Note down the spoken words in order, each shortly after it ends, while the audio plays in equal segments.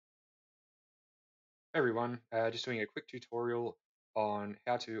Hey everyone, just doing a quick tutorial on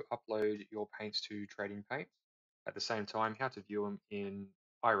how to upload your paints to Trading Paints. At the same time, how to view them in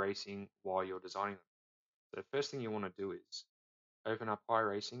iRacing while you're designing them. So the first thing you want to do is open up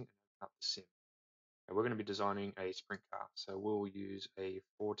iRacing and open up the sim. And we're going to be designing a sprint car. So we'll use a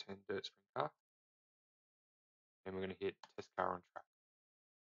 410 dirt sprint car and we're going to hit test car on track.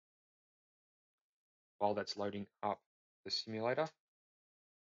 While that's loading up the simulator,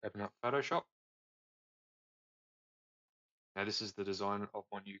 open up Photoshop. Now this is the design of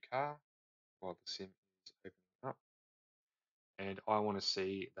my new car while the sim is opening up. And I want to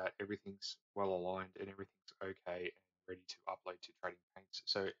see that everything's well aligned and everything's okay and ready to upload to Trading Paints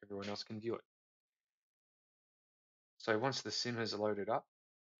so everyone else can view it. So once the sim has loaded up,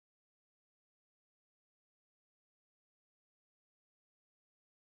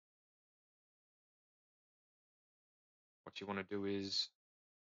 what you want to do is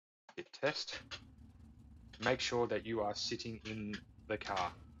hit test. Make sure that you are sitting in the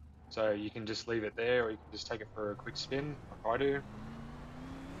car. So you can just leave it there or you can just take it for a quick spin like I do.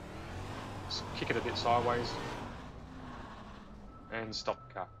 Just kick it a bit sideways and stop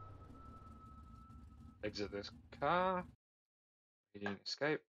the car. Exit this car, hitting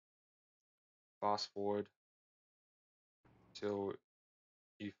escape, fast forward till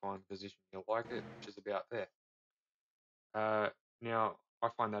you find the position you like it, which is about there. Now, I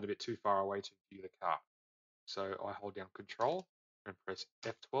find that a bit too far away to view the car. So I hold down Control and press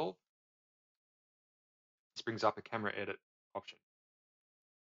F12. This brings up a camera edit option.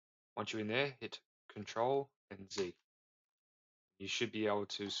 Once you're in there, hit Control and Z. You should be able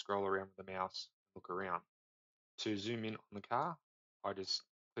to scroll around with the mouse and look around. To zoom in on the car, I just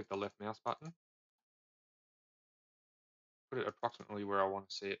click the left mouse button, put it approximately where I want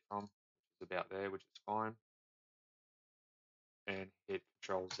to see it from, which is about there, which is fine, and hit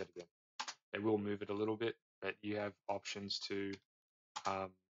Control Z again. It will move it a little bit, but you have options um,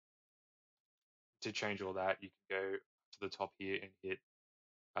 to change all that. You can go to the top here and hit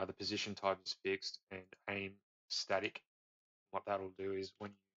the position type is fixed and aim static. What that'll do is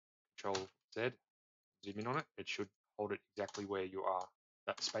when you Control Z, zoom in on it, it should hold it exactly where you are.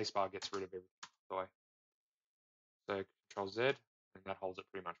 That spacebar gets rid of everything. So Control Z, and that holds it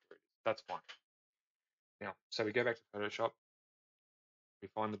pretty much where it is. That's fine. Now, so we go back to Photoshop, we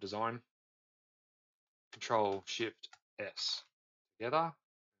find the design, Control Shift S together,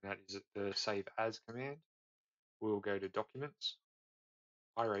 and that is the Save As command. We'll go to Documents,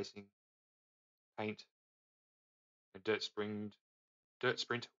 iRacing, Paint, and Dirt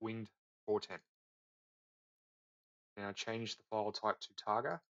Sprint Winged 410. Now change the file type to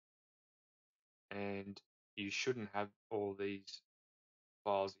Targa, and you shouldn't have all these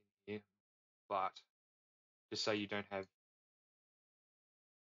files in here, but just so you don't have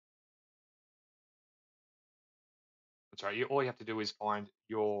all you have to do is find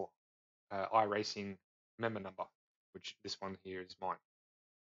your iRacing member number, which this one here is mine.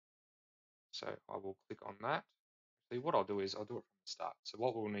 So I will click on that. See, what I'll do is I'll do it from the start. So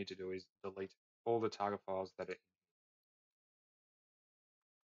what we'll need to do is delete all the Targa files that are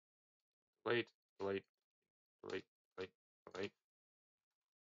delete, delete, delete, delete, delete.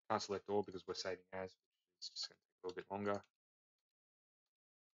 Can't select all because we're saving as, which is just going to take a little bit longer.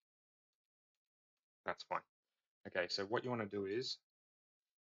 That's fine. Okay, so what you want to do is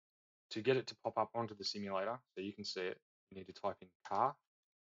to get it to pop up onto the simulator so you can see it, you need to type in car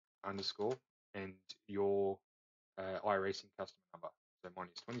underscore and your iRacing customer number. So mine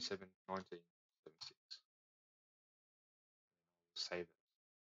is 271976. Save it.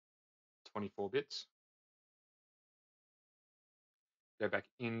 24 bits. Go back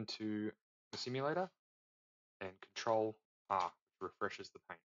into the simulator and Control R, which refreshes the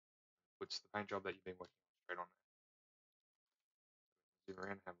paint. Puts the paint job that you've been working on straight on there. Zoom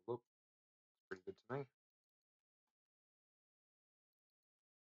around and have a look. It's pretty good to me.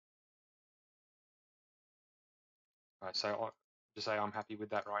 Alright, so I'll just say I'm happy with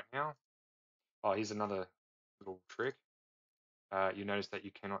that right now. Oh, here's another little trick. You notice that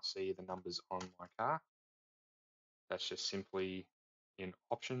you cannot see the numbers on my car. That's just simply in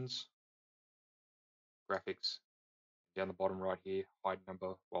Options, Graphics, down the bottom right here, hide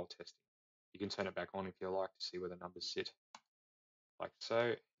number while testing. You can turn it back on if you like to see where the numbers sit, like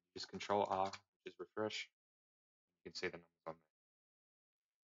so. Just Control R, which is refresh. You can see the numbers on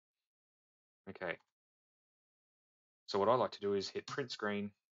there. Okay. So what I like to do is hit print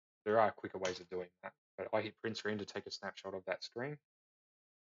screen. There are quicker ways of doing that, but I hit print screen to take a snapshot of that screen.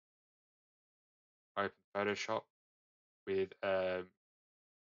 I open Photoshop with,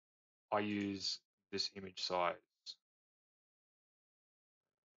 I use this image size.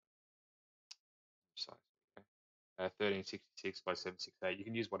 size. Okay. 1366 by 768. You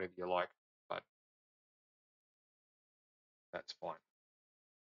can use whatever you like, but that's fine.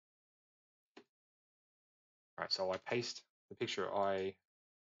 All right, so I paste the picture I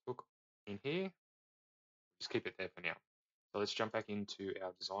took in here. Just keep it there for now. So let's jump back into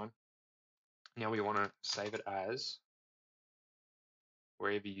our design. Now we want to save it as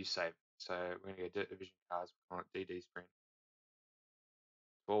wherever you save. So we're going to go Dirt Division Cars, we call it DD Sprint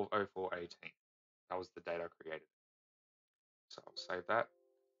 12/04/18. That was the date I created. So I'll save that.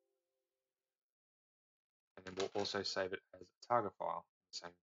 And then we'll also save it as a target file in the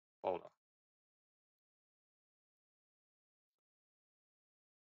same folder.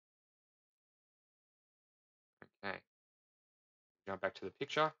 Okay. Jump back to the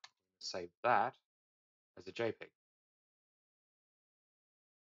picture, save that as a JPEG.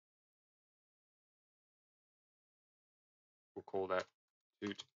 We'll call that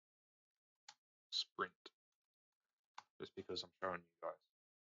Toot Sprint, just because I'm showing you guys.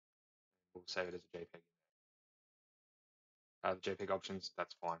 We'll save it as a JPEG. The JPEG options,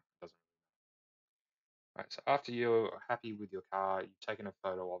 that's fine. It doesn't really matter. Right, so after you're happy with your car, you've taken a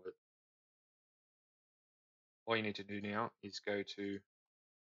photo of it, all you need to do now is go to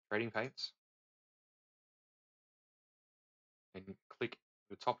Trading Paints and click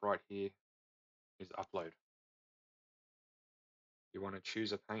the top right here is Upload. You want to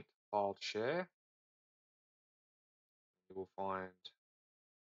choose a paint file to share. You will find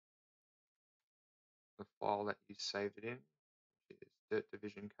the file that you saved it in, which is Dirt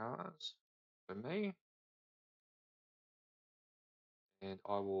Division Cars for me. And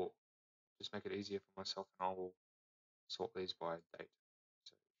I will just make it easier for myself, and I will sort these by date.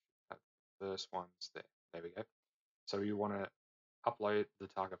 So have the first ones there. There we go. So you want to upload the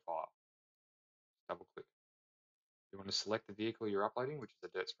target file. Double click. You want to select the vehicle you're uploading, which is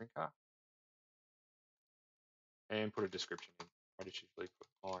a dirt sprint car, and put a description in. I just usually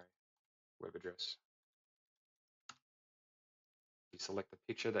put my web address. You select the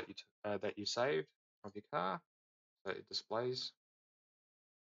picture that you saved of your car, so it displays.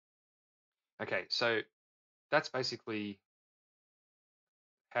 Okay, so that's basically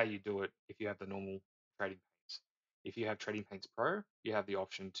how you do it if you have the normal Trading Paints. If you have Trading Paints Pro, you have the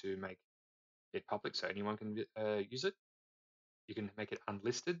option to make it public so anyone can use it. You can make it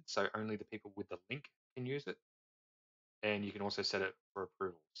unlisted, so only the people with the link can use it. And you can also set it for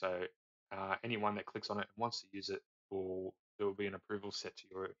approval. So anyone that clicks on it and wants to use it, there will be an approval set to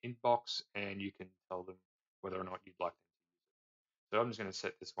your inbox, and you can tell them whether or not you'd like them to use it. So I'm just going to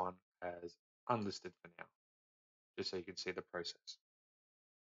set this one as unlisted for now, just so you can see the process.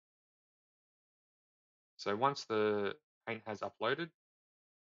 So once the paint has uploaded,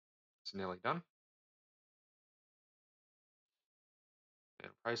 it's nearly done.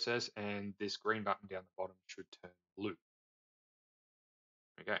 Process, and this green button down the bottom should turn blue.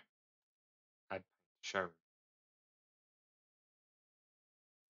 Okay. Add paint to showroom.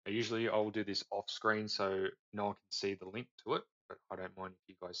 Usually I'll do this off screen so no one can see the link to it, but I don't mind if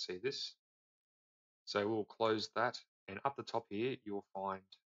you guys see this. So we'll close that, and up the top here you'll find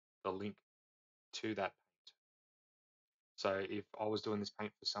the link to that paint. So if I was doing this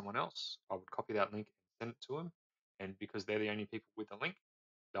paint for someone else, I would copy that link and send it to them, and because they're the only people with the link,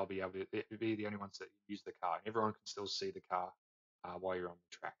 they'll be able to be the only ones that use the car, and everyone can still see the car while you're on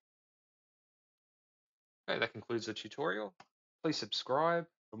the track. Okay, that concludes the tutorial. Please subscribe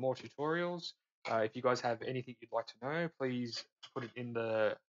for more tutorials. If you guys have anything you'd like to know, please put it in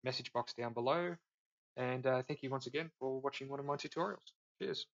the message box down below. And thank you once again for watching one of my tutorials.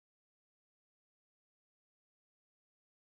 Cheers.